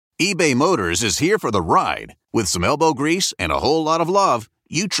eBay Motors is here for the ride. With some elbow grease and a whole lot of love,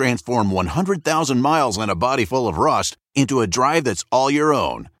 you transform 100,000 miles and a body full of rust into a drive that's all your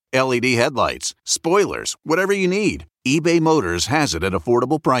own. LED headlights, spoilers, whatever you need, eBay Motors has it at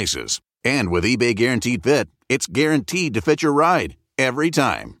affordable prices. And with eBay Guaranteed Fit, it's guaranteed to fit your ride every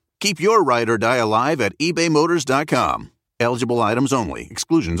time. Keep your ride or die alive at ebaymotors.com. Eligible items only.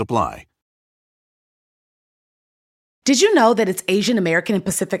 Exclusions apply. Did you know that it's Asian American and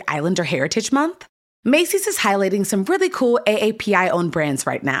Pacific Islander Heritage Month? Macy's is highlighting some really cool AAPI-owned brands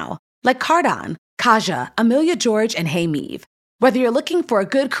right now, like Cardon, Kaja, Amelia George, and Hey Meave. Whether you're looking for a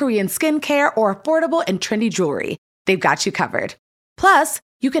good Korean skincare or affordable and trendy jewelry, they've got you covered. Plus,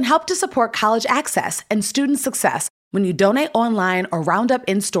 you can help to support college access and student success when you donate online or round up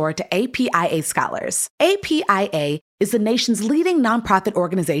in-store to APIA scholars. APIA is the nation's leading nonprofit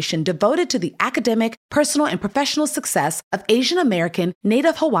organization devoted to the academic, personal, and professional success of Asian American,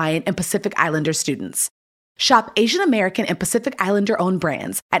 Native Hawaiian, and Pacific Islander students. Shop Asian American and Pacific Islander-owned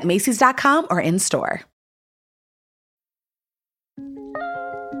brands at Macy's.com or in-store.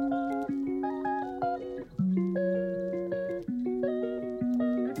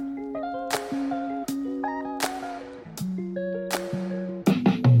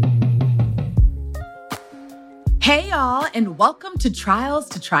 Hey y'all, and welcome to Trials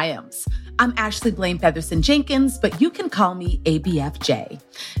to Triumphs. I'm Ashley Blaine Featherson Jenkins, but you can call me ABFJ.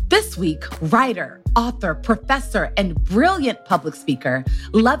 This week, writer, author, professor, and brilliant public speaker,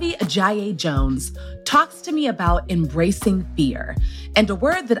 Luvvie Ajayi Jones, talks to me about embracing fear, and a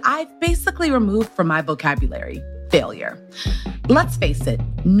word that I've basically removed from my vocabulary, failure. Let's face it,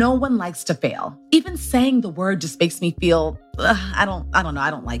 no one likes to fail. Even saying the word just makes me feel, I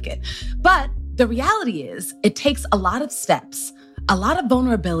don't like it. But the reality is, it takes a lot of steps, a lot of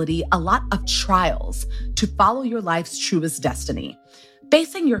vulnerability, a lot of trials to follow your life's truest destiny.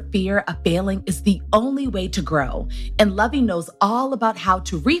 Facing your fear of failing is the only way to grow, and Luvvie knows all about how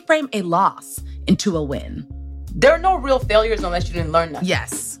to reframe a loss into a win. There are no real failures unless you didn't learn nothing.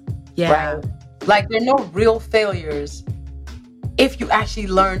 Yes. Yeah. Right? Like, there are no real failures if you actually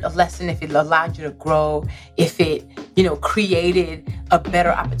learned a lesson, if it allowed you to grow, if it, created a better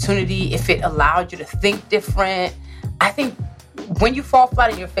opportunity, if it allowed you to think different. I think when you fall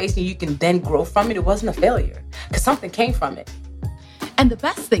flat on your face and you can then grow from it, it wasn't a failure because something came from it. And the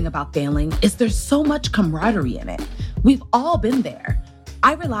best thing about failing is there's so much camaraderie in it. We've all been there.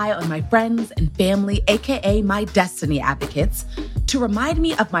 I rely on my friends and family, aka my destiny advocates, to remind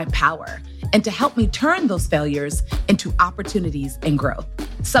me of my power and to help me turn those failures into opportunities and growth,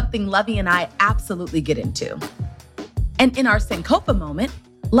 something Luvvie and I absolutely get into. And in our Sankofa moment,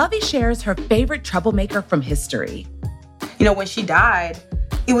 Luvvie shares her favorite troublemaker from history. When she died,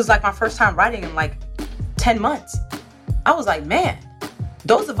 it was like my first time writing in 10 months. I was like, man,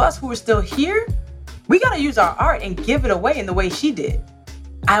 those of us who are still here, we got to use our art and give it away in the way she did.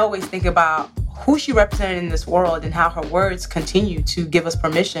 I always think about who she represented in this world and how her words continue to give us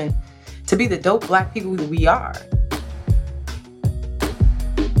permission to be the dope Black people that we are.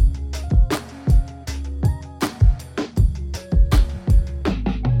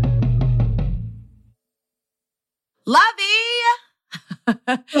 Luvvie!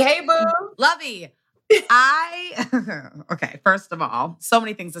 Hey, boo! Luvvie, okay, first of all, so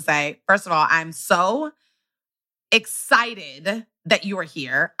many things to say. First of all, I'm so excited that you are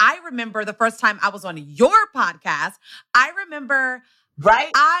here. I remember the first time I was on your podcast. I remember,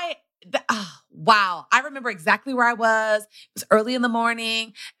 right? Wow. I remember exactly where I was. It was early in the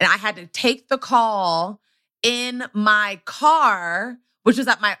morning and I had to take the call in my car, which was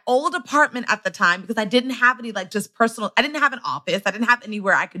at my old apartment at the time because I didn't have any just personal, I didn't have an office. I didn't have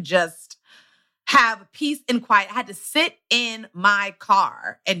anywhere I could just have peace and quiet. I had to sit in my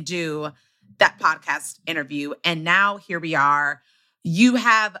car and do that podcast interview. And now here we are. You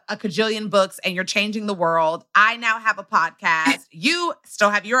have a cajillion books and you're changing the world. I now have a podcast. You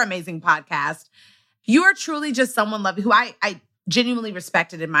still have your amazing podcast. You are truly just someone, Luvvie, who I genuinely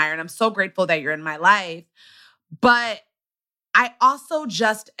respect and admire. And I'm so grateful that you're in my life. But I also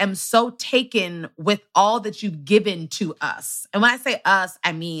just am so taken with all that you've given to us. And when I say us,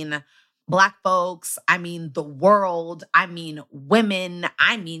 I mean Black folks, I mean the world, I mean women,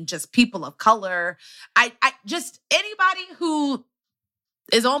 I mean just people of color. I just anybody who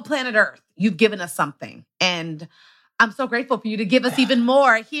is on planet Earth, you've given us something. And I'm so grateful for you to give us even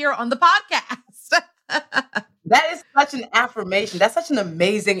more here on the podcast. That is such an affirmation. That's such an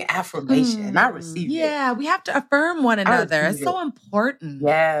amazing affirmation. And I receive it. Yeah, we have to affirm one another. It's so important.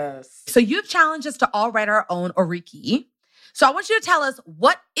 Yes. So you've challenged us to all write our own oriki. So I want you to tell us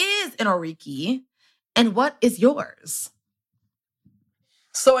what is an oriki and what is yours?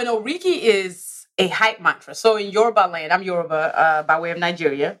 So an oriki is a hype mantra. So in Yoruba land, I'm Yoruba by way of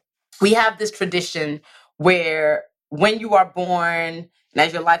Nigeria, we have this tradition where when you are born and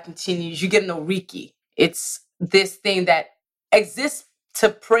as your life continues, you get an oriki. It's this thing that exists to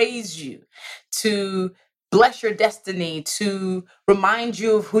praise you, to bless your destiny, to remind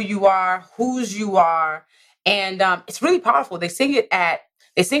you of who you are, whose you are. And it's really powerful. They sing it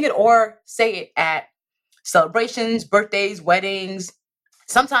or say it at celebrations, birthdays, weddings.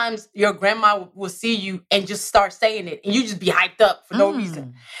 Sometimes your grandma will see you and just start saying it, and you just be hyped up for no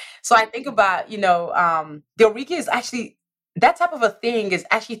reason. So I think about, the Eureka is actually, that type of a thing is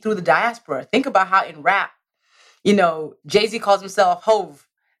actually through the diaspora. Think about how in rap, Jay-Z calls himself Hove.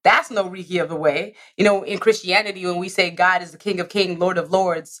 That's no Eureka of the way. In Christianity, when we say God is the King of Kings, Lord of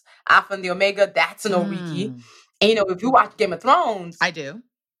Lords, Alpha and the Omega, that's an Eureka. And, if you watch Game of Thrones. I do.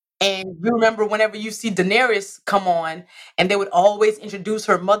 And you remember whenever you see Daenerys come on, and they would always introduce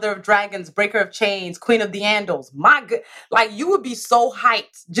her Mother of Dragons, Breaker of Chains, Queen of the Andals. My good, like you would be so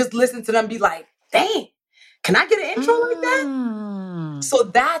hyped just listen to them be like, dang, can I get an intro like that? So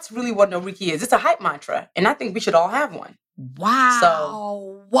that's really what Noriki is. It's a hype mantra, and I think we should all have one.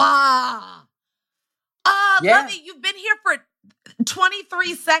 Wow. Wow. Yeah. Luvvie, you've been here for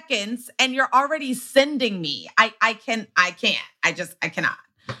 23 seconds and you're already sending me. I can't. I cannot.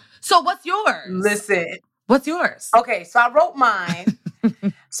 So what's yours? Listen. What's yours? Okay, so I wrote mine.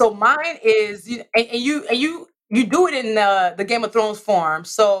 So mine is, and you do it in the Game of Thrones form.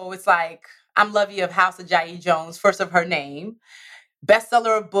 So it's like, I'm Luvvie of House Ajayi Jones, first of her name,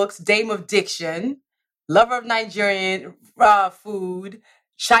 bestseller of books, Dame of Diction, lover of Nigerian food,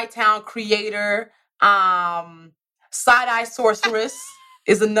 Chi-Town creator, side-eye sorceress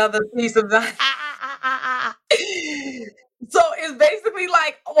is another piece of that. So it's basically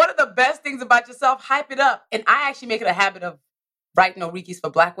like one of the best things about yourself, hype it up. And I actually make it a habit of writing orikis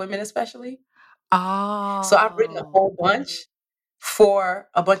for Black women, especially. Oh. So I've written a whole bunch for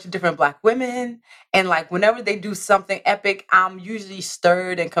a bunch of different Black women. And like whenever they do something epic, I'm usually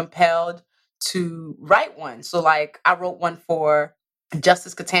stirred and compelled to write one. So like I wrote one for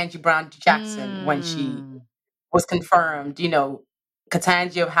Justice Ketanji Brown Jackson when she was confirmed,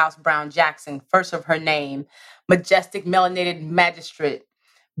 Ketanji of House Brown Jackson, first of her name, majestic melanated magistrate,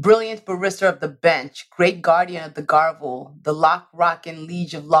 brilliant barrister of the bench, great guardian of the Garvel, the lock, rock, and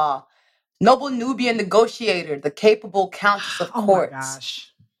liege of law, noble Nubian negotiator, the capable countess of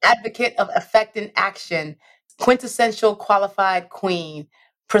courts, advocate of effect and action, quintessential qualified queen,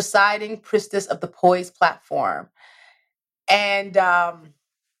 presiding priestess of the poised platform. And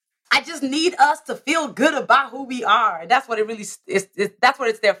I just need us to feel good about who we are. That's what it really is. That's what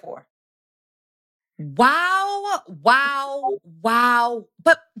it's there for. Wow.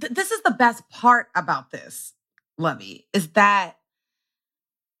 But this is the best part about this, Luvvie, is that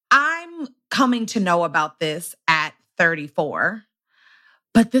I'm coming to know about this at 34,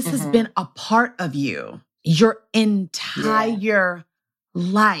 but this has been a part of you your entire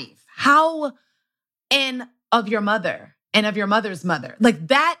life. How, and of your mother and of your mother's mother. Like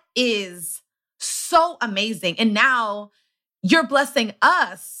that is so amazing. And now you're blessing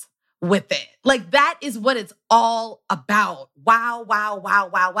us with it. Like that is what it's all about.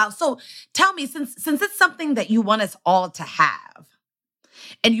 Wow. So tell me, since it's something that you want us all to have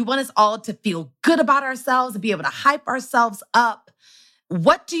and you want us all to feel good about ourselves and be able to hype ourselves up,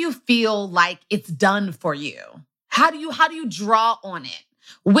 what do you feel like it's done for you? How do you draw on it?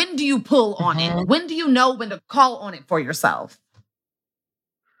 When do you pull on it? When do you know when to call on it for yourself?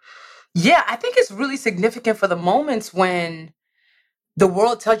 Yeah, I think it's really significant for the moments when the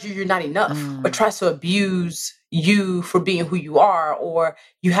world tells you you're not enough or tries to abuse you for being who you are, or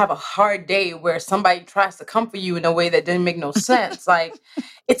you have a hard day where somebody tries to comfort you in a way that didn't make no sense. Like,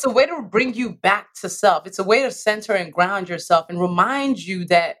 it's a way to bring you back to self. It's a way to center and ground yourself and remind you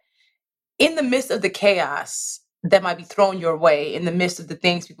that in the midst of the chaos that might be thrown your way, in the midst of the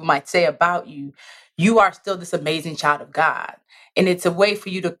things people might say about you, you are still this amazing child of God. And it's a way for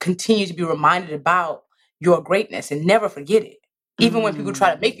you to continue to be reminded about your greatness and never forget it. Even when people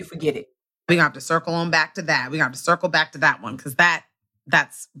try to make you forget it. We're going to have to circle on back to that. We're going to have to circle back to that one because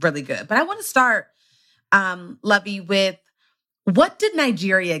that's really good. But I want to start, Luvvie, with what did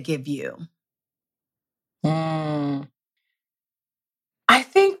Nigeria give you? I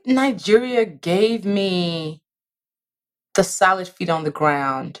think Nigeria gave me the solid feet on the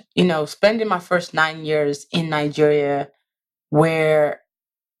ground. Spending my first 9 years in Nigeria where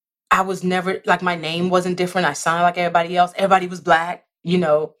I was never, like my name wasn't different. I sounded like everybody else. Everybody was Black,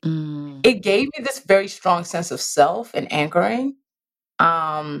 It gave me this very strong sense of self and anchoring.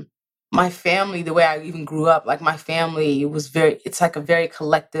 my family, the way I even grew up, like my family it's like a very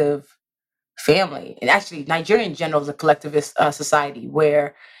collective family. And actually, Nigeria in general is a collectivist society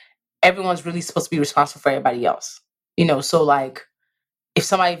where everyone's really supposed to be responsible for everybody else. So like if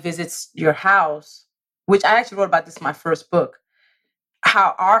somebody visits your house, which I actually wrote about this in my first book,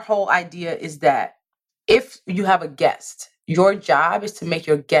 how our whole idea is that if you have a guest, your job is to make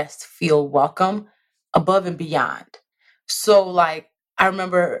your guest feel welcome above and beyond. So like, I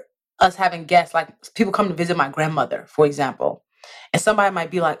remember us having guests, like people come to visit my grandmother, for example, and somebody might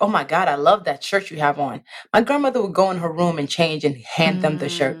be like, oh my God, I love that shirt you have on. My grandmother would go in her room and change and hand them the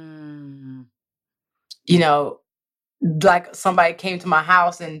shirt. Like somebody came to my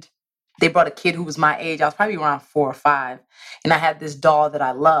house and they brought a kid who was my age. I was probably around 4 or 5. And I had this doll that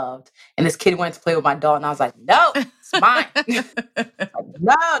I loved. And this kid went to play with my doll. And I was like, no, it's mine. Like,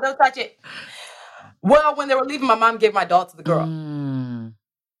 no, don't touch it. Well, when they were leaving, my mom gave my doll to the girl. And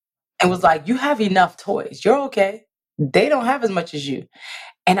was like, you have enough toys. You're okay. They don't have as much as you.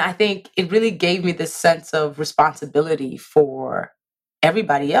 And I think it really gave me this sense of responsibility for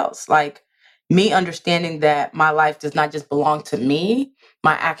everybody else. Like, me understanding that my life does not just belong to me.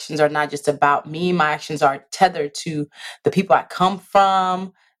 My actions are not just about me. My actions are tethered to the people I come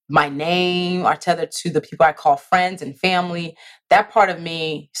from. My name are tethered to the people I call friends and family. That part of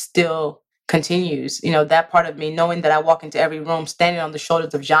me still continues. That part of me, knowing that I walk into every room standing on the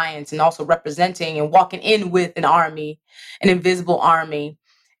shoulders of giants and also representing and walking in with an army, an invisible army,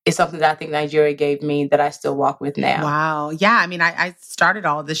 is something that I think Nigeria gave me that I still walk with now. Wow. Yeah. I mean, I started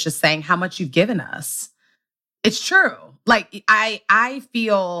all of this just saying how much you've given us. It's true. Like, I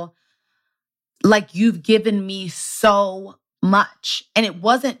feel like you've given me so much. And it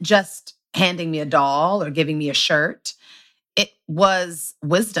wasn't just handing me a doll or giving me a shirt. It was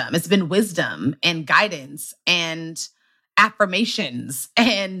wisdom. It's been wisdom and guidance and affirmations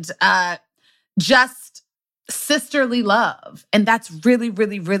and just sisterly love. And that's really,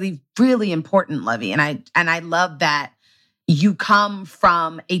 really, really, really important, Luvvie. And I love that you come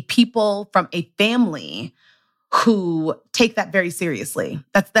from a family who take that very seriously.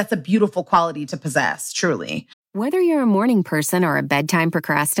 That's a beautiful quality to possess, truly. Whether you're a morning person or a bedtime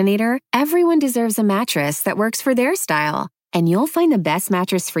procrastinator, everyone deserves a mattress that works for their style. And you'll find the best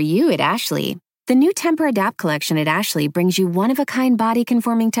mattress for you at Ashley. The new Temper-Adapt collection at Ashley brings you one-of-a-kind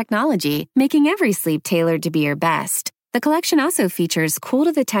body-conforming technology, making every sleep tailored to be your best. The collection also features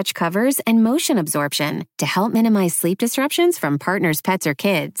cool-to-the-touch covers and motion absorption to help minimize sleep disruptions from partners, pets, or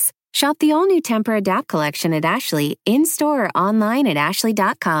kids. Shop the all-new Temper-Adapt collection at Ashley, in-store or online at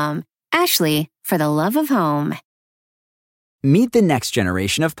ashley.com. Ashley, for the love of home. Meet the next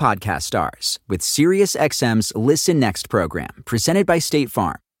generation of podcast stars with SiriusXM's Listen Next program, presented by State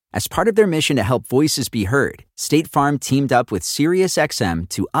Farm. As part of their mission to help voices be heard, State Farm teamed up with SiriusXM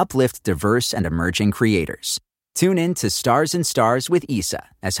to uplift diverse and emerging creators. Tune in to Stars and Stars with Issa,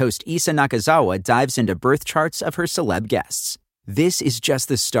 as host Issa Nakazawa dives into birth charts of her celeb guests. This is just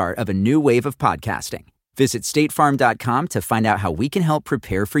the start of a new wave of podcasting. Visit statefarm.com to find out how we can help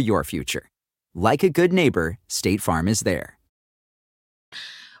prepare for your future. Like a good neighbor, State Farm is there.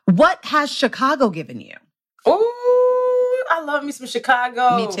 What has Chicago given you? Oh, I love me some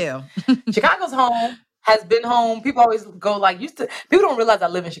Chicago. Me too. Chicago's home, has been home. People always go like, people don't realize I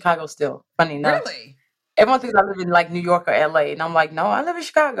live in Chicago still. Funny enough. Really? Everyone thinks I live in like New York or LA. And I'm like, no, I live in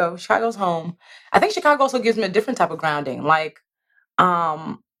Chicago. Chicago's home. I think Chicago also gives me a different type of grounding. Like,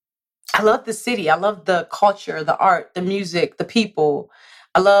 I love the city. I love the culture, the art, the music, the people.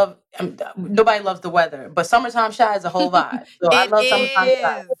 Nobody loves the weather, but summertime shy is a whole vibe. So I love summertime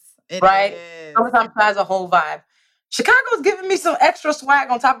shy. Right? Summertime shy is a whole vibe. Chicago's giving me some extra swag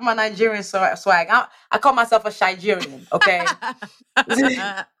on top of my Nigerian swag. I call myself a Shigerian, okay?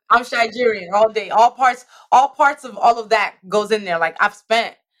 I'm Shigerian all day. All parts of all of that goes in there. Like, I've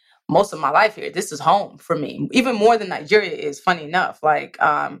spent most of my life here. This is home for me, even more than Nigeria is, funny enough. Like,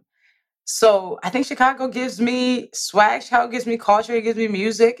 so I think Chicago gives me swag. Chicago gives me culture. It gives me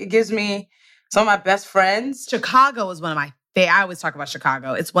music. It gives me some of my best friends. Chicago is one of my I always talk about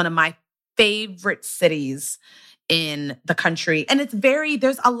Chicago. It's one of my favorite cities in the country. And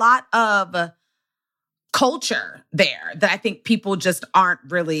there's a lot of culture there that I think people just aren't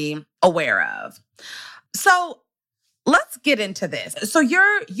really aware of. So let's get into this. So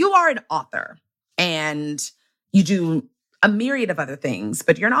you are an author and you do a myriad of other things,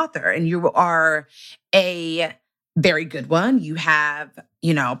 but you're an author and you are a very good one. You have,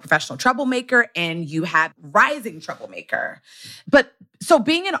 professional troublemaker and you have rising troublemaker. But so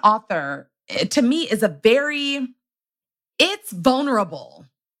being an author to me is it's vulnerable.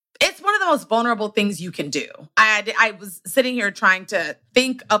 It's one of the most vulnerable things you can do. I was sitting here trying to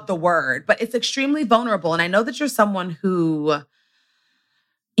think of the word, but it's extremely vulnerable. And I know that you're someone who,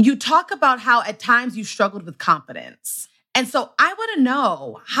 you talk about how at times you struggled with confidence. And so I want to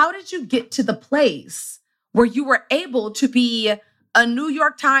know, how did you get to the place where you were able to be a New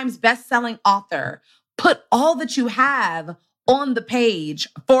York Times bestselling author, put all that you have on the page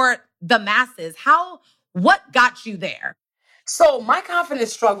for the masses? What got you there? So my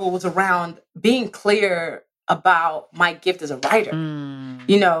confidence struggle was around being clear about my gift as a writer.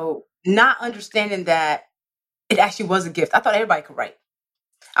 Not understanding that it actually was a gift. I thought everybody could write.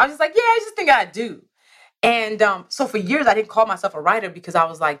 I was just like, yeah, I just think I do. And so for years, I didn't call myself a writer because I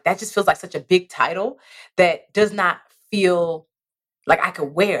was like, that just feels like such a big title that does not feel like I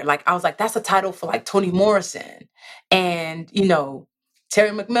could wear. Like, I was like, that's a title for like Toni Morrison and,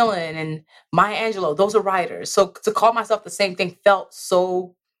 Terry McMillan and Maya Angelou. Those are writers. So to call myself the same thing felt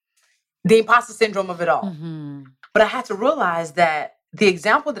so the imposter syndrome of it all. Mm-hmm. But I had to realize that the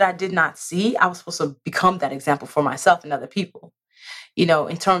example that I did not see, I was supposed to become that example for myself and other people.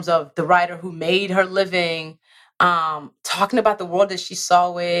 In terms of the writer who made her living, talking about the world as she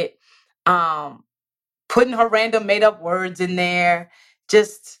saw it, putting her random made up words in there,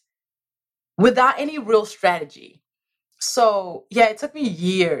 just without any real strategy. So yeah, it took me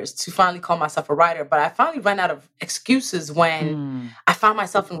years to finally call myself a writer, but I finally ran out of excuses when I found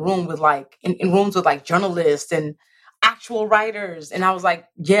myself in rooms with like journalists and actual writers. And I was like,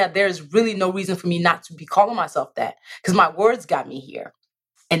 yeah, there's really no reason for me not to be calling myself that because my words got me here.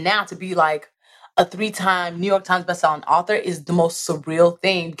 And now to be like a 3-time New York Times bestselling author is the most surreal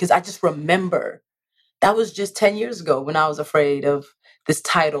thing because I just remember that was just 10 years ago when I was afraid of this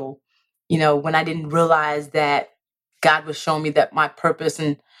title, when I didn't realize that God was showing me that my purpose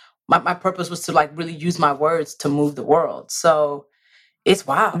and my purpose was to like really use my words to move the world. So it's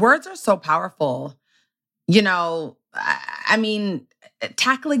wild. Words are so powerful. I mean,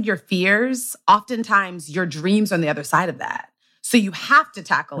 tackling your fears, oftentimes your dreams are on the other side of that. So you have to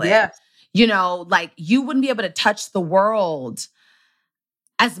tackle it. Yes. Like you wouldn't be able to touch the world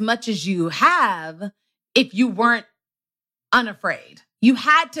as much as you have if you weren't unafraid. You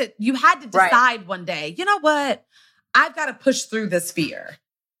had to decide one day, you know what? I've got to push through this fear.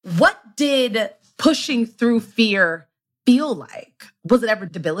 What did pushing through fear feel like? Was it ever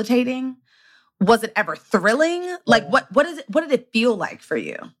debilitating? Was it ever thrilling? Like what did it feel like for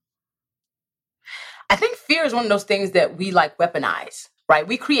you? I think fear is one of those things that we like weaponize, right?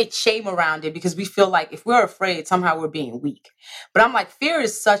 We create shame around it because we feel like if we're afraid, somehow we're being weak. But I'm like, fear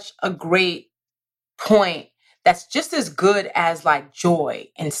is such a great point that's just as good as like joy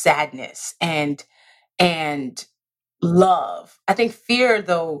and sadness and love. I think fear,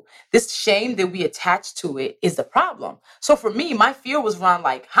 though, this shame that we attach to it is the problem. So for me, my fear was around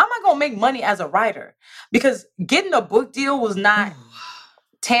like, how am I going to make money as a writer? Because getting a book deal was not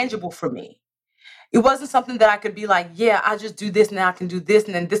tangible for me. It wasn't something that I could be like, yeah, I'll just do this and then I can do this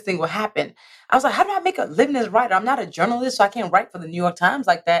and then this thing will happen. I was like, how do I make a living as a writer? I'm not a journalist, so I can't write for the New York Times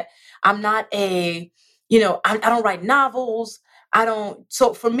like that. I'm not I don't write novels.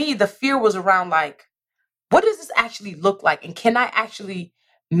 So for me, the fear was around like, what does this actually look like? And can I actually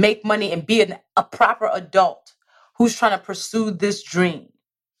make money and be a proper adult who's trying to pursue this dream?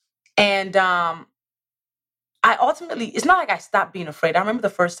 And I ultimately, it's not like I stopped being afraid. I remember the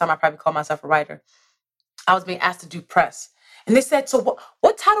first time I probably called myself a writer. I was being asked to do press. And they said, so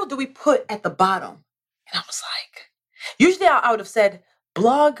what title do we put at the bottom? And I was like, usually I would have said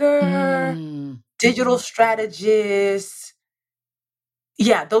blogger, digital strategist.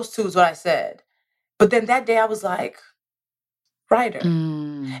 Yeah, those two is what I said. But then that day I was like, writer.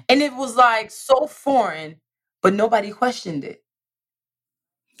 And it was like so foreign, but nobody questioned it.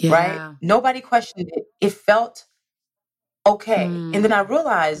 Yeah. Right? Nobody questioned it. It felt okay. And then I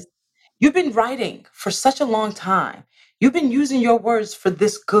realized you've been writing for such a long time. You've been using your words for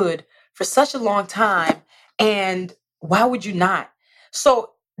this good for such a long time. And why would you not?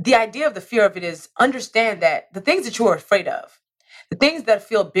 So the idea of the fear of it is understand that the things that you are afraid of, the things that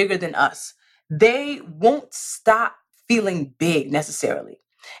feel bigger than us, they won't stop feeling big necessarily.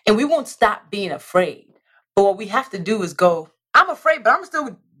 And we won't stop being afraid. But what we have to do is go, I'm afraid, but I'm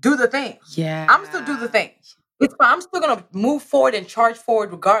still do the thing. Yeah. I'm still do the thing. It's fine. I'm still going to move forward and charge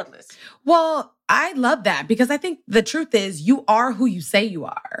forward regardless. Well, I love that because I think the truth is you are who you say you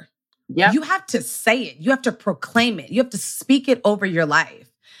are. Yeah. You have to say it. You have to proclaim it. You have to speak it over your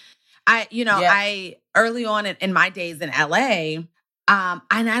life. I early on in my days in LA,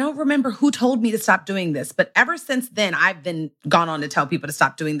 and I don't remember who told me to stop doing this, but ever since then, I've been gone on to tell people to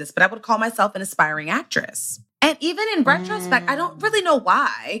stop doing this, but I would call myself an aspiring actress. And even in retrospect, I don't really know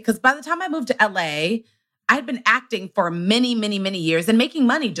why. Because by the time I moved to LA, I had been acting for many, many, many years and making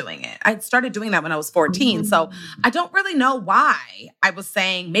money doing it. I started doing that when I was 14. So I don't really know why I was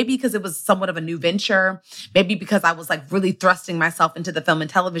saying, maybe because it was somewhat of a new venture, maybe because I was like really thrusting myself into the film and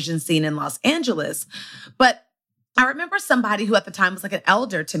television scene in Los Angeles. But I remember somebody who at the time was like an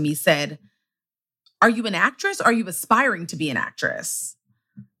elder to me said, "Are you an actress or are you aspiring to be an actress?"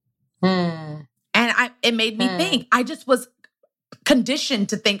 And it made me think. I just was conditioned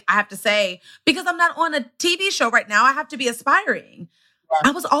to think I have to say, because I'm not on a TV show right now, I have to be aspiring.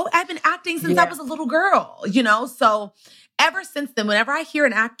 I've been acting since I was a little girl, you know? So ever since then, whenever I hear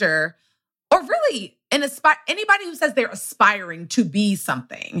an actor or really anybody who says they're aspiring to be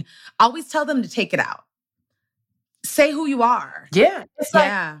something, I always tell them to take it out. Say who you are. Yeah.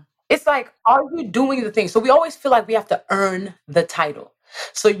 It's like, are you doing the thing? So we always feel like we have to earn the title.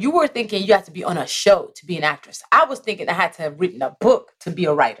 So you were thinking you had to be on a show to be an actress. I was thinking I had to have written a book to be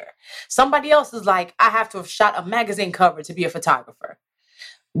a writer. Somebody else is like, I have to have shot a magazine cover to be a photographer.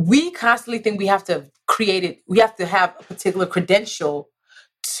 We constantly think we have to have created, we have to have a particular credential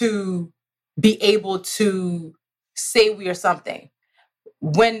to be able to say we are something.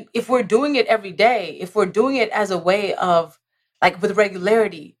 When, if we're doing it every day, if we're doing it as a way of, like with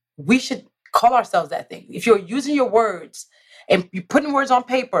regularity, we should call ourselves that thing. If you're using your words and you're putting words on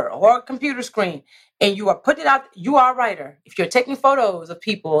paper or a computer screen and you are putting it out, you are a writer. If you're taking photos of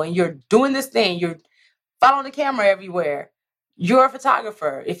people and you're doing this thing, you're following the camera everywhere, you're a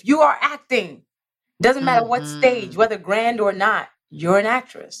photographer. If you are acting, doesn't matter what stage, whether grand or not, you're an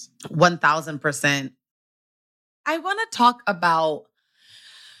actress. 1000%. I want to talk about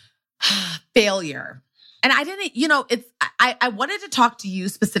failure. And I didn't, I wanted to talk to you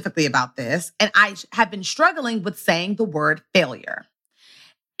specifically about this. And I have been struggling with saying the word failure.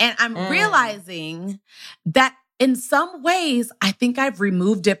 And I'm realizing that in some ways, I think I've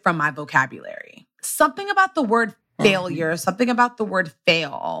removed it from my vocabulary. Something about the word failure, something about the word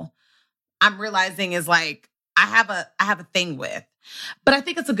fail, I'm realizing is like, I have a thing with. But I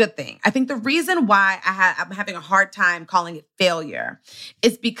think it's a good thing. I think the reason why I'm having a hard time calling it failure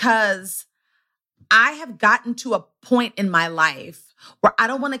is because I have gotten to a point in my life where I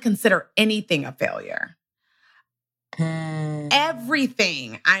don't want to consider anything a failure.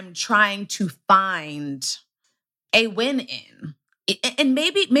 Everything I'm trying to find a win in. And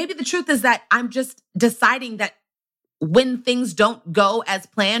maybe the truth is that I'm just deciding that when things don't go as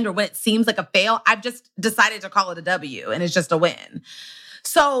planned or when it seems like a fail, I've just decided to call it a W and it's just a win.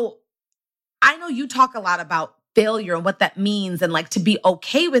 So I know you talk a lot about failure and what that means and like to be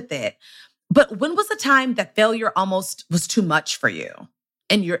okay with it. But when was the time that failure almost was too much for you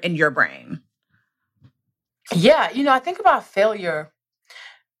in your brain? Yeah, I think about failure.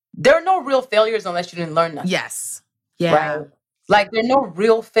 There are no real failures unless you didn't learn nothing. Yes. Yeah. Right? Like there are no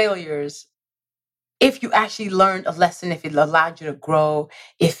real failures if you actually learned a lesson, if it allowed you to grow,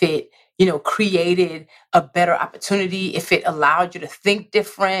 if it, created a better opportunity, if it allowed you to think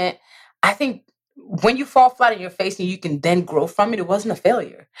different. I think when you fall flat on your face and you can then grow from it, it wasn't a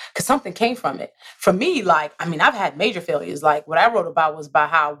failure because something came from it. For me, I've had major failures. Like what I wrote about was about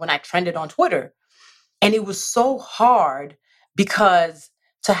how when I trended on Twitter, and it was so hard because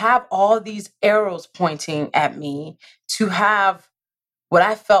to have all these arrows pointing at me, to have what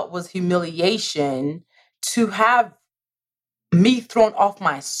I felt was humiliation, to have me thrown off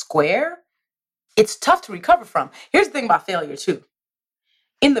my square, it's tough to recover from. Here's the thing about failure too.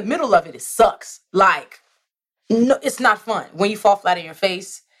 In the middle of it, it sucks. No, it's not fun. When you fall flat on your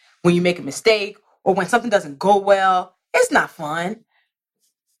face, when you make a mistake, or when something doesn't go well, it's not fun.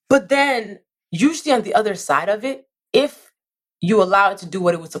 But then usually on the other side of it, if you allow it to do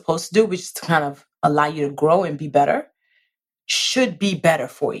what it was supposed to do, which is to kind of allow you to grow and be better, should be better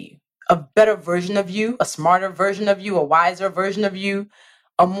for you. A better version of you, a smarter version of you, a wiser version of you,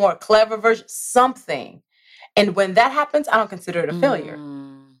 a more clever version, something. And when that happens, I don't consider it a failure.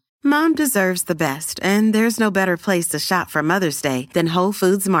 Mom deserves the best, and there's no better place to shop for Mother's Day than Whole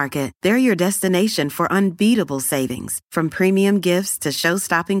Foods Market. They're your destination for unbeatable savings, from premium gifts to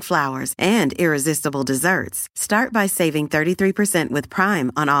show-stopping flowers and irresistible desserts. Start by saving 33% with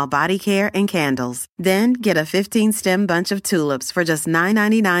Prime on all body care and candles. Then get a 15-stem bunch of tulips for just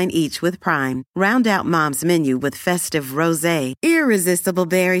 $9.99 each with Prime. Round out Mom's menu with festive rosé, irresistible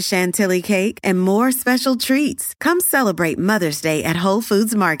berry chantilly cake, and more special treats. Come celebrate Mother's Day at Whole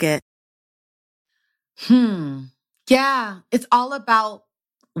Foods Market. Yeah, it's all about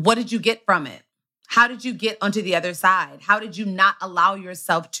what did you get from it? How did you get onto the other side? How did you not allow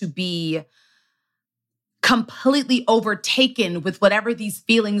yourself to be completely overtaken with whatever these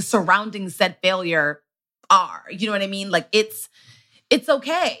feelings surrounding said failure are. You know what I mean? Like it's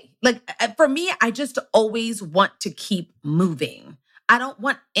okay. Like for me, I just always want to keep moving. I don't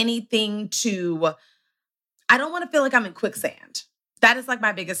want I don't want to feel like I'm in quicksand. That is like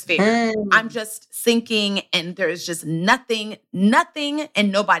my biggest fear. I'm just sinking and there's just nothing,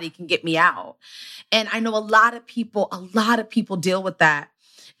 and nobody can get me out. And I know a lot of people deal with that.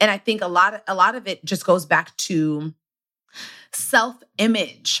 And I think a lot of it just goes back to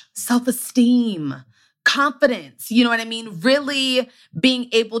self-image, self-esteem, confidence. You know what I mean? Really being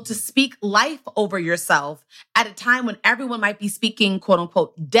able to speak life over yourself at a time when everyone might be speaking, quote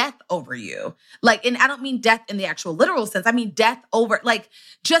unquote, death over you. Like, and I don't mean death in the actual literal sense. I mean death over, like,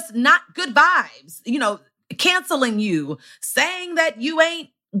 just not good vibes, canceling you, saying that you ain't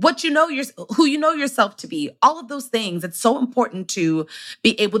what who you know yourself to be, all of those things. It's so important to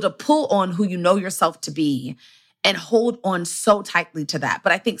be able to pull on who you know yourself to be and hold on so tightly to that.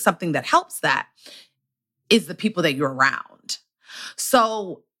 But I think something that helps that is the people that you're around.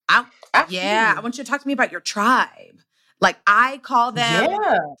 So I want you to talk to me about your tribe. Like I call them,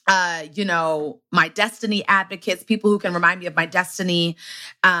 my destiny advocates, people who can remind me of my destiny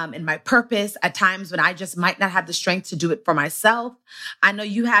and my purpose at times when I just might not have the strength to do it for myself. I know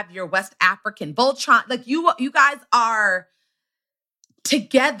you have your West African Voltron. Like you guys are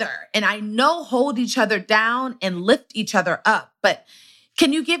together and I know hold each other down and lift each other up. But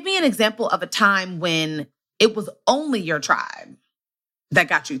can you give me an example of a time when it was only your tribe that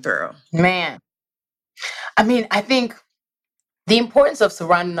got you through? Man. I mean, I think the importance of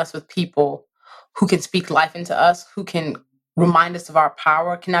surrounding us with people who can speak life into us, who can remind us of our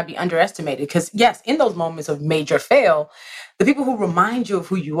power cannot be underestimated. Because yes, in those moments of major fail, the people who remind you of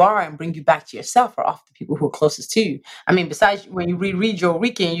who you are and bring you back to yourself are often the people who are closest to you. I mean, besides when you reread your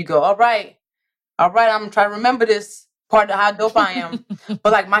weekend, you go, all right, I'm trying to remember this part of how dope I am.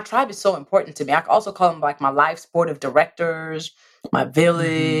 But like my tribe is so important to me. I can also call them like my life sportive directors, my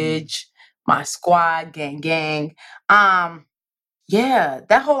village, my squad, gang. Yeah,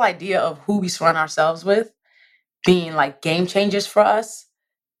 that whole idea of who we surround ourselves with being like game changers for us.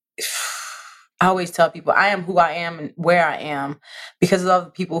 I always tell people I am who I am and where I am because of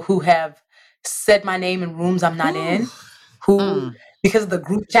the people who have said my name in rooms I'm not in, because of the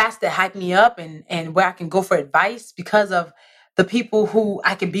group chats that hype me up and where I can go for advice, because of the people who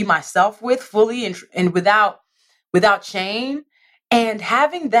I can be myself with fully and without shame. And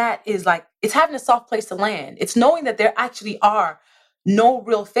having that is like, it's having a soft place to land. It's knowing that there actually are no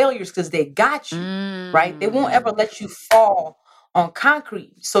real failures because they got you, right? They won't ever let you fall on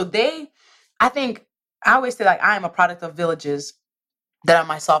concrete. So I think I always say like I am a product of villages that are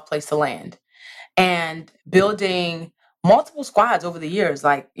my soft place to land. And building multiple squads over the years,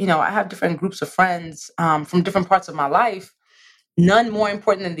 like, I have different groups of friends from different parts of my life, none more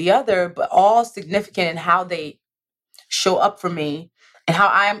important than the other, but all significant in how they show up for me and how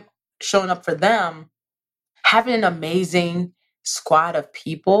I'm showing up for them. Having an amazing squad of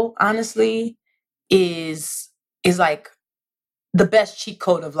people, honestly, is like the best cheat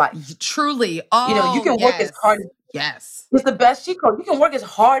code of life. Truly. You can work as hard as it's the best cheat code. You can work as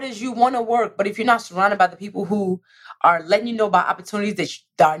hard as you want to work, but if you're not surrounded by the people who are letting you know about opportunities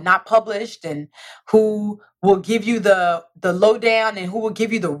that are not published and who will give you the lowdown and who will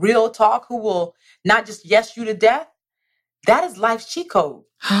give you the real talk, who will not just yes you to death, that is life's cheat code.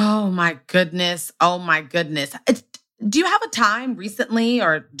 Oh my goodness. Do you have a time recently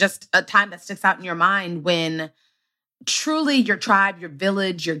or just a time that sticks out in your mind when truly your tribe, your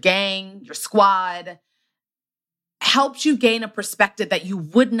village, your gang, your squad helped you gain a perspective that you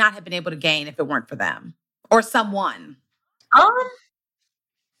would not have been able to gain if it weren't for them or someone?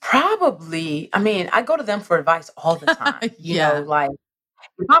 Probably. I mean, I go to them for advice all the time. Like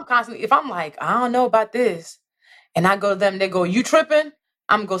if I'm like, I don't know about this, and I go to them, they go, you tripping?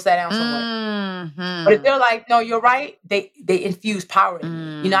 I'm gonna go sit down somewhere. But if they're like, no, you're right, they infuse power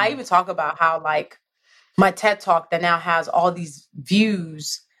in me. I even talk about how like my TED Talk that now has all these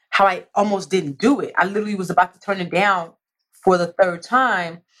views, how I almost didn't do it. I literally was about to turn it down for the third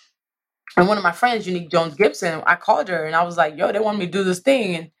time. And one of my friends, Unique Jones Gibson, I called her and I was like, yo, they want me to do this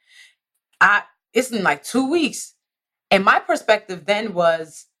thing. And it's in like 2 weeks. And my perspective then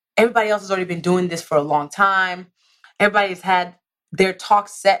was everybody else has already been doing this for a long time. Everybody's had their talk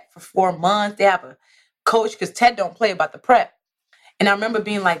set for 4 months. They have a coach because TED don't play about the prep. And I remember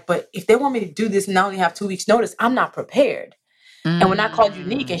being like, but if they want me to do this and I only have 2 weeks notice, I'm not prepared. And when I called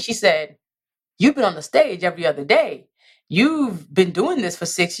Unique and she said, you've been on the stage every other day. You've been doing this for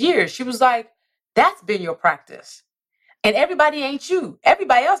 6 years. She was like, that's been your practice. And everybody ain't you.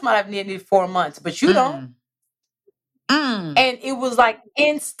 Everybody else might have needed 4 months, but you don't. And it was like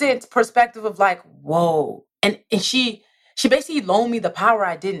instant perspective of like, whoa. And she basically loaned me the power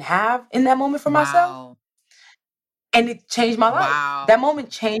I didn't have in that moment for myself. Wow. And it changed my life. Wow. That moment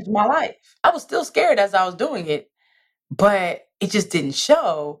changed my life. I was still scared as I was doing it, but it just didn't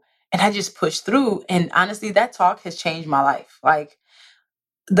show. And I just pushed through. And honestly, that talk has changed my life. Like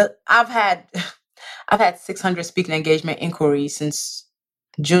I've had 600 speaking engagement inquiries since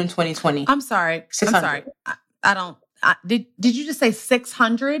June 2020. I'm sorry. 600. I don't. Did you just say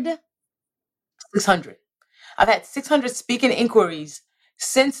 600? 600. I've had 600 speaking inquiries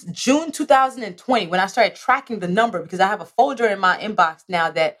since June 2020 when I started tracking the number, because I have a folder in my inbox now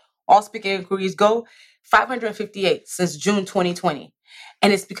that all speaking inquiries go. 558 since June 2020.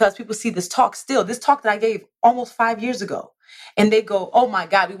 And it's because people see this talk that I gave almost 5 years ago. And they go, oh my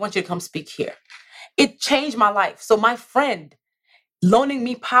God, we want you to come speak here. It changed my life. So my friend loaning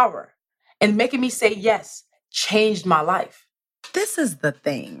me power and making me say yes changed my life. This is the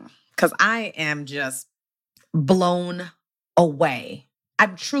thing, because I am just blown away.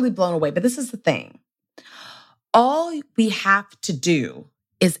 I'm truly blown away. But this is the thing. All we have to do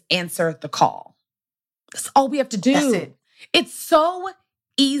is answer the call. That's all we have to do. That's it. It's so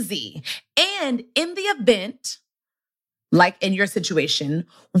easy. And in the event, like in your situation,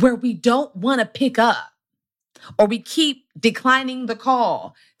 where we don't want to pick up, or we keep declining the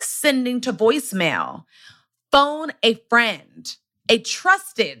call, sending to voicemail, phone a friend, a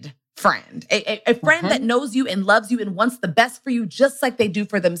trusted friend, a friend that knows you and loves you and wants the best for you just like they do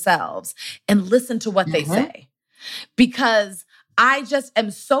for themselves, and listen to what they say. Because I just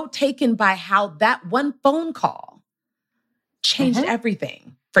am so taken by how that one phone call changed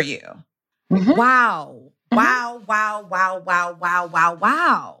everything for you. Wow. Wow, wow, wow, wow, wow, wow,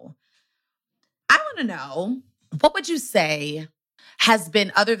 wow. I want to know, what would you say has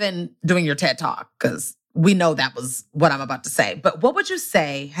been, other than doing your TED Talk, because we know that was what I'm about to say, but what would you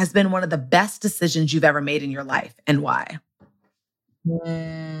say has been one of the best decisions you've ever made in your life, and why?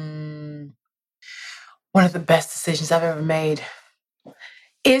 One of the best decisions I've ever made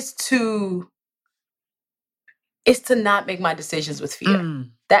is to not make my decisions with fear.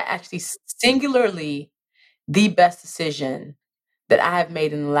 That actually singularly the best decision that I have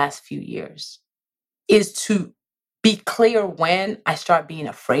made in the last few years is to be clear when I start being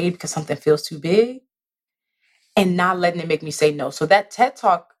afraid because something feels too big, and not letting it make me say no. So that TED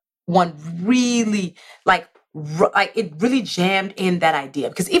Talk one really like it really jammed in that idea,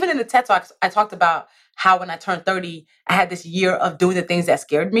 because even in the TED Talks, I talked about how when I turned 30, I had this year of doing the things that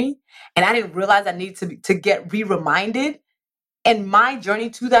scared me, and I didn't realize I needed to get re-reminded. And my journey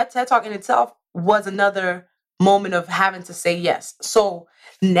to that TED Talk in itself was another moment of having to say yes. So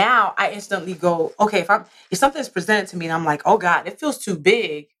now I instantly go, okay, if something's presented to me and I'm like, oh God, it feels too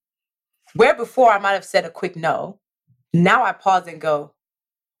big, where before I might have said a quick no, now I pause and go,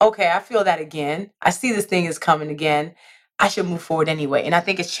 okay, I feel that again. I see this thing is coming again. I should move forward anyway. And I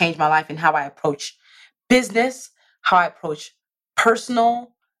think it's changed my life in how I approach business, how I approach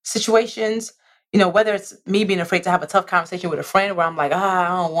personal situations. You know, whether it's me being afraid to have a tough conversation with a friend where I'm like, I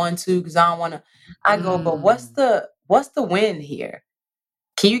don't want to because I don't want to. I go, but what's the win here?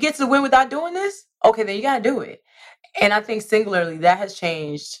 Can you get to the win without doing this? Okay, then you got to do it. And I think singularly that has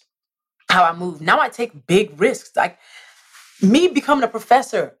changed how I move. Now I take big risks. Like me becoming a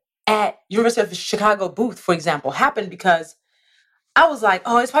professor at University of Chicago Booth, for example, happened because I was like,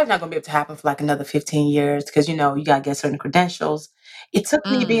 oh, it's probably not going to be able to happen for like another 15 years because, you know, you got to get certain credentials. It took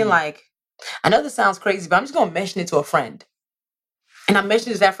me being like, I know this sounds crazy, but I'm just going to mention it to a friend. And I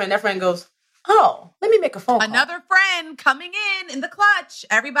mentioned it to that friend. That friend goes, oh, let me make a phone call. Another friend coming in the clutch.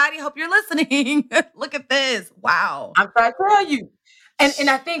 Everybody, hope you're listening. Look at this. Wow. I'm trying to tell you.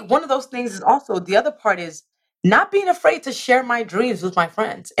 And I think one of those things is also, the other part is not being afraid to share my dreams with my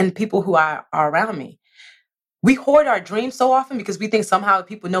friends and people who are around me. We hoard our dreams so often because we think somehow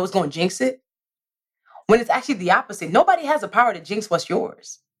people know it's going to jinx it, when it's actually the opposite. Nobody has the power to jinx what's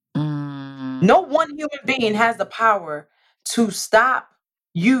yours. No one human being has the power to stop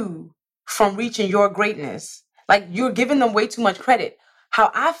you from reaching your greatness. Like, you're giving them way too much credit.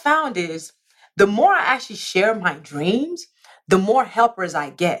 How I found is the more I actually share my dreams, the more helpers I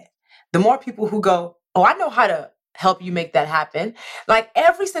get. The more people who go, oh, I know how to help you make that happen. Like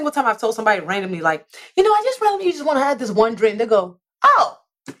every single time I've told somebody randomly, like, you know, I just randomly just want to have this one dream. They go, oh,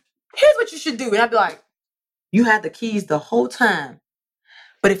 here's what you should do. And I'd be like, you had the keys the whole time.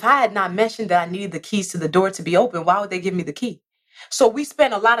 But if I had not mentioned that I needed the keys to the door to be open, why would they give me the key? So we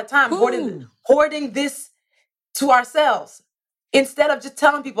spend a lot of time hoarding this to ourselves instead of just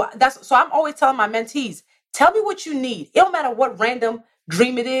telling people. So I'm always telling my mentees, tell me what you need. It don't matter what random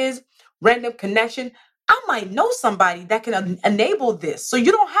dream it is, random connection. I might know somebody that can enable this. So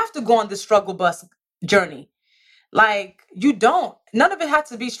you don't have to go on this struggle bus journey. Like, you don't. None of it has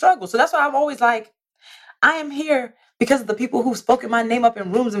to be struggle. So that's why I'm always like, I am here because of the people who've spoken my name up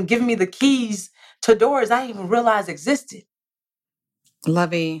in rooms and given me the keys to doors I didn't even realize existed.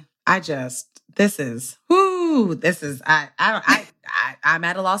 Luvvie, I'm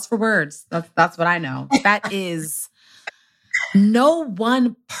at a loss for words. That's what I know. That is, no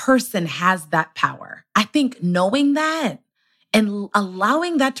one person has that power. I think knowing that and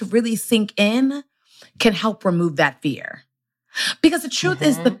allowing that to really sink in can help remove that fear. Because the truth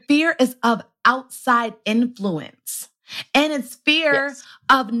is, the fear is of outside influence. And it's fear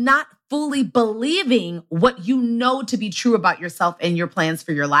of not fully believing what you know to be true about yourself and your plans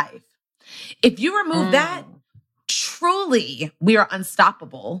for your life. If you remove that, truly, we are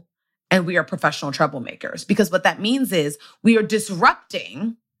unstoppable and we are professional troublemakers. Because what that means is we are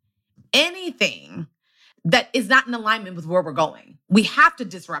disrupting anything that is not in alignment with where we're going. We have to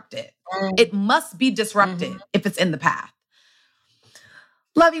disrupt it. It must be disrupted if it's in the path.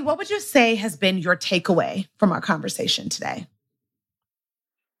 Luvvie, what would you say has been your takeaway from our conversation today?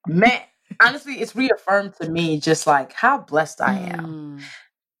 Man, honestly, it's reaffirmed to me just like how blessed I am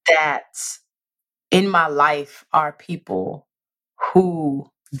that in my life are people who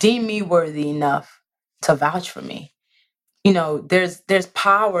deem me worthy enough to vouch for me. You know, there's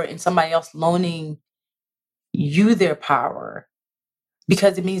power in somebody else loaning you their power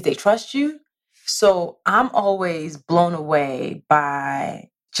because it means they trust you. So I'm always blown away by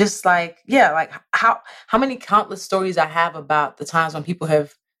just like, like how many countless stories I have about the times when people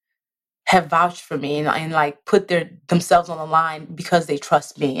have vouched for me and like put themselves on the line because they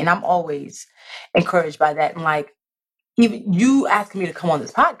trust me. And I'm always encouraged by that. And like, even you asking me to come on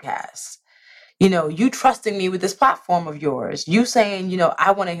this podcast, you know, you trusting me with this platform of yours, you saying, you know,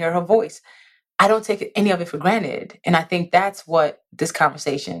 I want to hear her voice. I don't take any of it for granted. And I think that's what this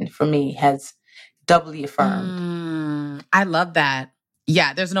conversation for me has doubly affirmed. I love that.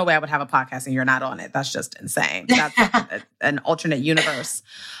 Yeah, there's no way I would have a podcast and you're not on it. That's just insane. That's an alternate universe.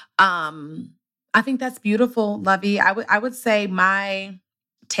 I think that's beautiful, Luvvie. I would say my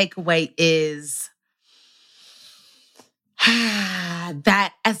takeaway is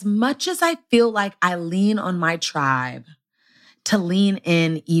that as much as I feel like I lean on my tribe to lean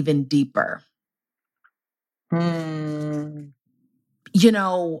in even deeper, you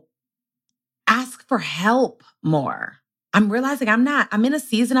know, ask for help more. I'm realizing I'm in a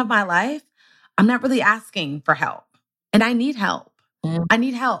season of my life, I'm not really asking for help. And I need help. I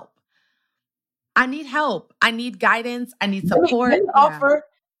need help. I need guidance. I need support.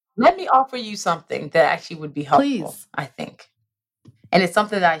 Let me offer you something that actually would be helpful, please. I think. And it's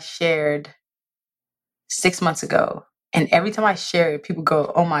something that I shared 6 months ago. And every time I share it, people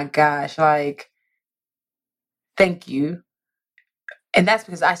go, oh my gosh, like, thank you. And that's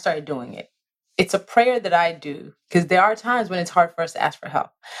because I started doing it. It's a prayer that I do because there are times when it's hard for us to ask for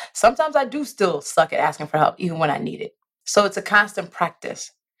help. Sometimes I do still suck at asking for help, even when I need it. So it's a constant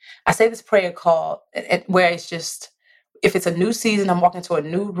practice. I say this prayer called where it's just, if it's a new season, I'm walking to a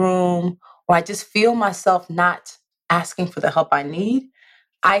new room, or I just feel myself not asking for the help I need,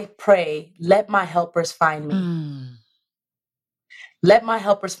 I pray, let my helpers find me. Let my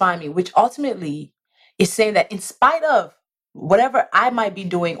helpers find me, which ultimately is saying that in spite of whatever I might be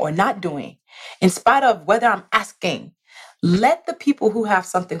doing or not doing, in spite of whether I'm asking, let the people who have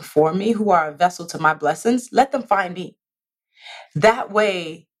something for me, who are a vessel to my blessings, let them find me. That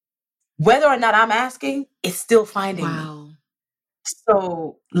way, whether or not I'm asking, it's still finding me.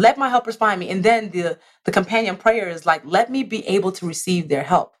 So let my helpers find me. And then the companion prayer is like, let me be able to receive their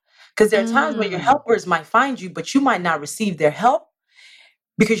help. Because there are times when your helpers might find you, but you might not receive their help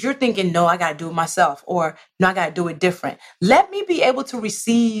because you're thinking, no, I got to do it myself, or no, I got to do it different. Let me be able to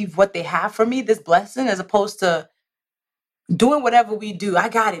receive what they have for me, this blessing, as opposed to doing whatever we do. I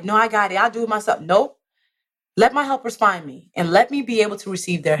got it. No, I got it. I'll do it myself. Nope. Let my helpers find me and let me be able to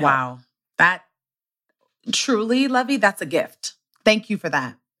receive their help. Wow. That truly, Luvvie, that's a gift. Thank you for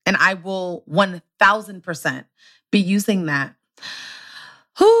that. And I will 1000% be using that.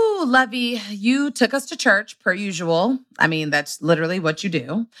 Ooh, Luvvie, you took us to church per usual. I mean, that's literally what you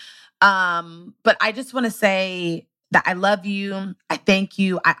do. But I just want to say that I love you. I thank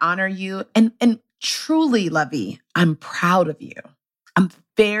you. I honor you. And truly, Luvvie, I'm proud of you. I'm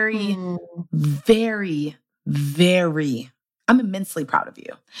very, I'm immensely proud of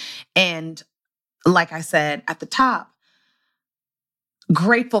you. And like I said at the top,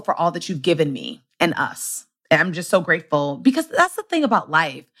 grateful for all that you've given me and us. And I'm just so grateful because that's the thing about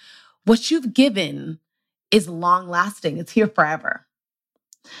life. What you've given is long lasting. It's here forever.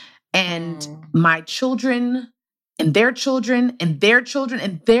 And my children and their children and their children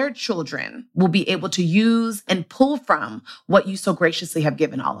and their children will be able to use and pull from what you so graciously have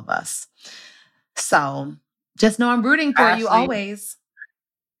given all of us. So just know I'm rooting for you always.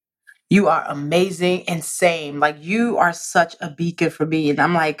 You are amazing and same. Like, you are such a beacon for me. And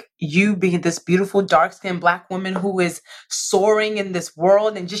I'm like, you being this beautiful, dark-skinned Black woman who is soaring in this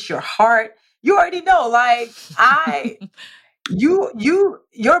world, and just your heart, you already know, like,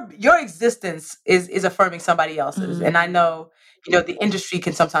 your existence is affirming somebody else's. And I know, the industry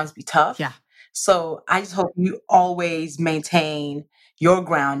can sometimes be tough. Yeah. So I just hope you always maintain your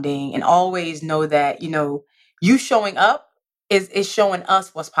grounding and always know that, you showing up is showing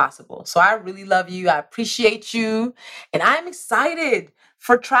us what's possible. So I really love you. I appreciate you. And I'm excited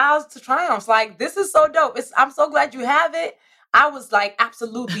for Trials to Triumphs. Like, this is so dope. I'm so glad you have it. I was like,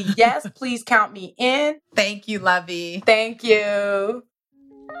 absolutely, yes. Please count me in. Thank you, Luvvie. Thank you.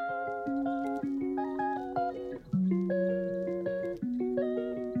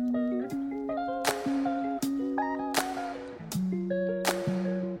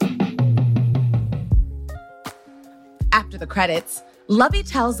 After the credits, Luvvie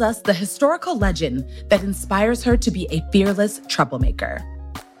tells us the historical legend that inspires her to be a fearless troublemaker.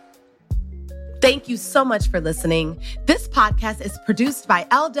 Thank you so much for listening. This podcast is produced by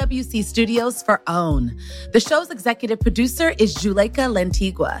LWC Studios for OWN. The show's executive producer is Juleka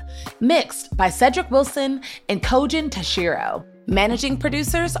Lantigua, mixed by Cedric Wilson and Kojin Tashiro. Managing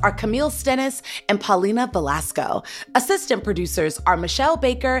producers are Camille Stennis and Paulina Velasco. Assistant producers are Michelle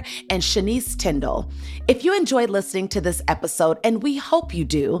Baker and Shanice Tyndall. If you enjoyed listening to this episode, and we hope you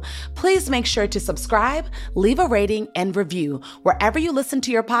do, please make sure to subscribe, leave a rating, and review wherever you listen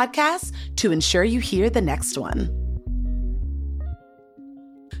to your podcasts to ensure you hear the next one.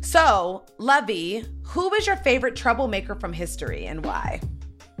 So, Luvvie, who is your favorite troublemaker from history and why?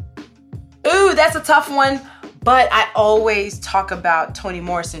 Ooh, that's a tough one. But I always talk about Toni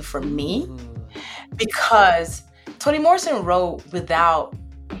Morrison for me, because Toni Morrison wrote without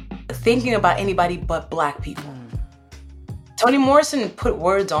thinking about anybody but Black people. Toni Morrison put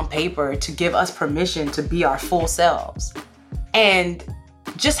words on paper to give us permission to be our full selves. And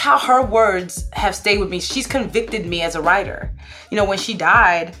just how her words have stayed with me, she's convicted me as a writer. When she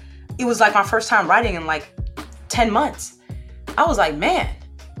died, it was like my first time writing in like 10 months. I was like, man,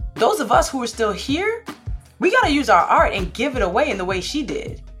 those of us who are still here, we got to use our art and give it away in the way she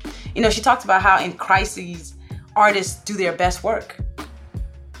did. She talked about how in crises, artists do their best work.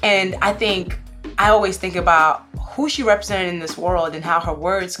 And I always think about who she represented in this world and how her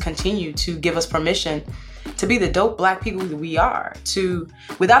words continue to give us permission to be the dope Black people that we are,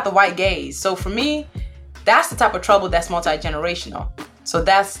 without the white gaze. So for me, that's the type of trouble that's multi-generational. So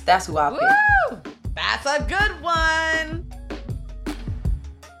that's who I'll pick. Woo! That's a good one.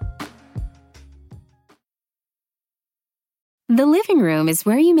 The living room is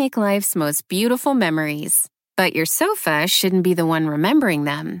where you make life's most beautiful memories. But your sofa shouldn't be the one remembering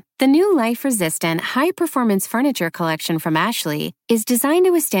them. The new life-resistant, high-performance furniture collection from Ashley is designed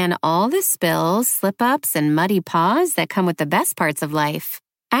to withstand all the spills, slip-ups, and muddy paws that come with the best parts of life.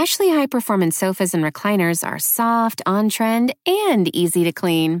 Ashley high-performance sofas and recliners are soft, on-trend, and easy to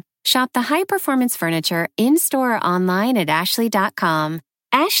clean. Shop the high-performance furniture in-store or online at ashley.com.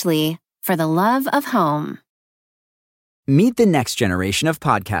 Ashley, for the love of home. Meet the next generation of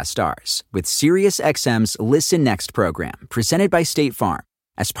podcast stars with SiriusXM's Listen Next program, presented by State Farm.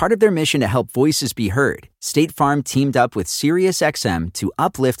 As part of their mission to help voices be heard, State Farm teamed up with SiriusXM to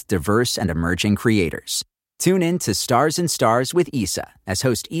uplift diverse and emerging creators. Tune in to Stars and Stars with Issa, as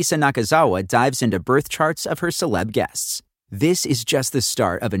host Issa Nakazawa dives into birth charts of her celeb guests. This is just the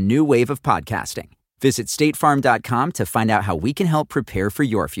start of a new wave of podcasting. Visit statefarm.com to find out how we can help prepare for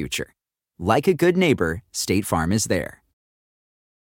your future. Like a good neighbor, State Farm is there.